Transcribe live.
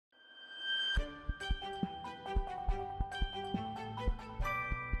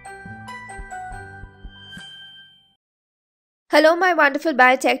Hello, my wonderful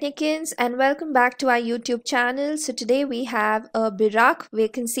biotechnicians, and welcome back to our YouTube channel. So, today we have a BIRAC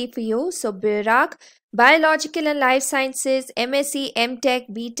vacancy for you. So, BIRAC, Biological and Life Sciences, MSc, MTech,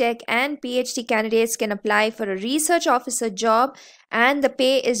 BTech, and PhD candidates can apply for a research officer job, and the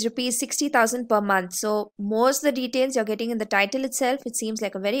pay is rupees 60,000 per month. So, most of the details you're getting in the title itself. It seems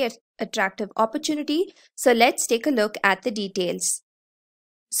like a very attractive opportunity. So, let's take a look at the details.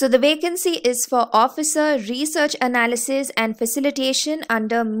 So the vacancy is for Officer Research Analysis and Facilitation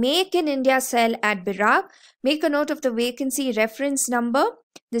under Make in India cell at BIRAC. Make a note of the vacancy reference number.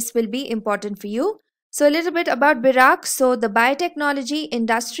 This will be important for you. So a little bit about BIRAC. So the Biotechnology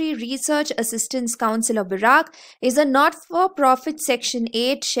Industry Research Assistance Council of BIRAC is a not-for-profit Section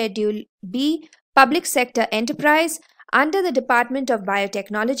 8 Schedule B public sector enterprise under the Department of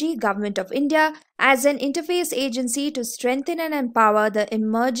Biotechnology, Government of India, as an interface agency to strengthen and empower the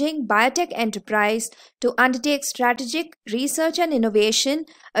emerging biotech enterprise to undertake strategic research and innovation,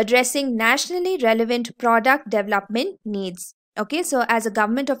 addressing nationally relevant product development needs. Okay, so as a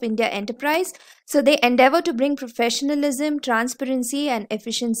Government of India enterprise, so they endeavor to bring professionalism, transparency, and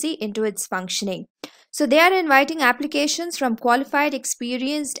efficiency into its functioning. So they are inviting applications from qualified,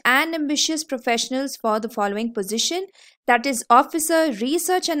 experienced, and ambitious professionals for the following position, that is Officer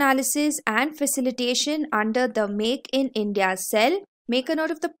Research Analysis and Facilitation under the Make in India cell. Make a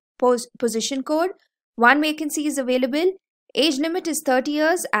note of the position code. One vacancy is available. Age limit is 30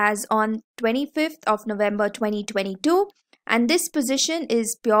 years as on 25th of November 2022, and this position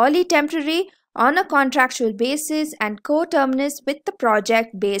is purely temporary on a contractual basis and coterminous with the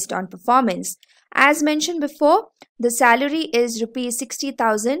project based on performance. As mentioned before, the salary is rupees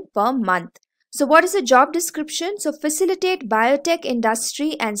 60,000 per month. So what is the job description? So facilitate biotech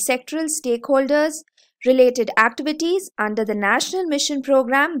industry and sectoral stakeholders related activities under the national mission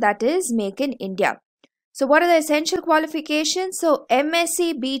program, that is Make in India. So what are the essential qualifications? So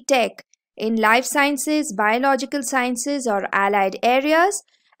MSc BTech in life sciences, biological sciences or allied areas,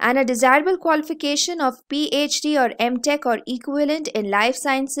 and a desirable qualification of PhD or MTech or equivalent in life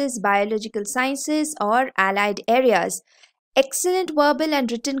sciences, biological sciences or allied areas. Excellent verbal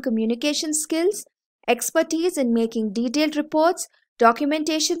and written communication skills, expertise in making detailed reports,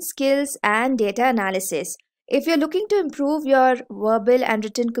 documentation skills and data analysis. If you're looking to improve your verbal and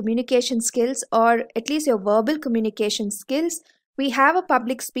written communication skills, or at least your verbal communication skills, we have a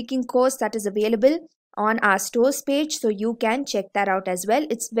public speaking course that is available on our stores page, so you can check that out as well.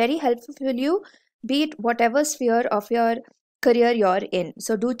 It's very helpful for you, be it whatever sphere of your career you're in.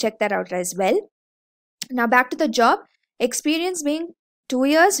 So do check that out as well. Now back to the job. Experience being 2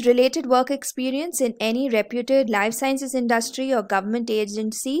 years, related work experience in any reputed life sciences industry or government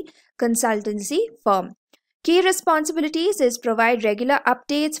agency consultancy firm. Key responsibilities is provide regular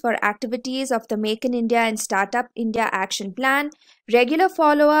updates for activities of the Make in India and Startup India Action Plan, regular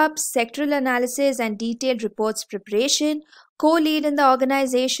follow-ups, sectoral analysis and detailed reports preparation, co-lead in the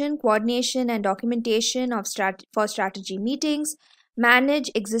organization, coordination and documentation of for strategy meetings,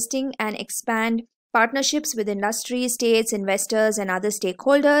 manage existing and expand partnerships with industry, states, investors and other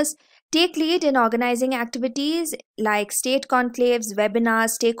stakeholders, take lead in organizing activities like state conclaves, webinars,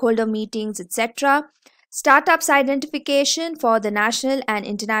 stakeholder meetings, etc., startups identification for the national and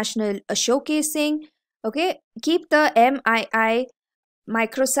international showcasing. Okay, keep the MII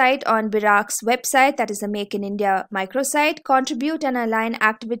microsite on BIRAC's website, that is the Make in India microsite. Contribute and align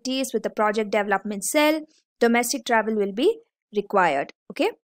activities with the project development cell. Domestic travel will be required.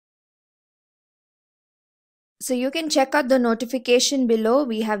 Okay. So you can check out the notification below.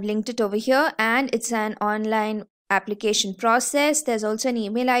 We have linked it over here, and it's an online application process. There's also an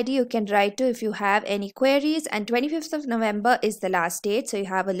email ID you can write to if you have any queries, and 25th of November is the last date, so you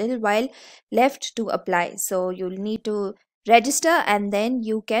have a little while left to apply. So you'll need to register and then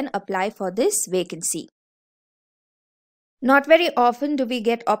you can apply for this vacancy. Not very often do we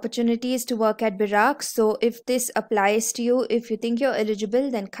get opportunities to work at BIRAC, so if this applies to you, if you think you're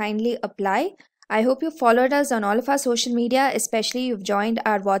eligible, then kindly apply. I hope you followed us on all of our social media, especially you've joined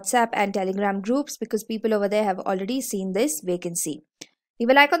our WhatsApp and Telegram groups, because people over there have already seen this vacancy. Leave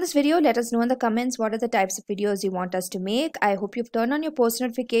a like on this video. Let us know in the comments what are the types of videos you want us to make. I hope you've turned on your post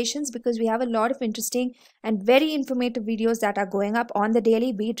notifications, because we have a lot of interesting and very informative videos that are going up on the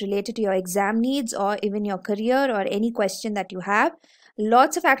daily, be it related to your exam needs or even your career or any question that you have.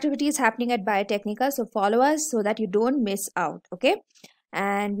 Lots of activities happening at Biotecnika, so follow us so that you don't miss out. Okay.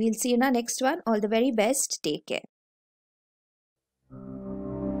 And we'll see you in our next one. All the very best. Take care.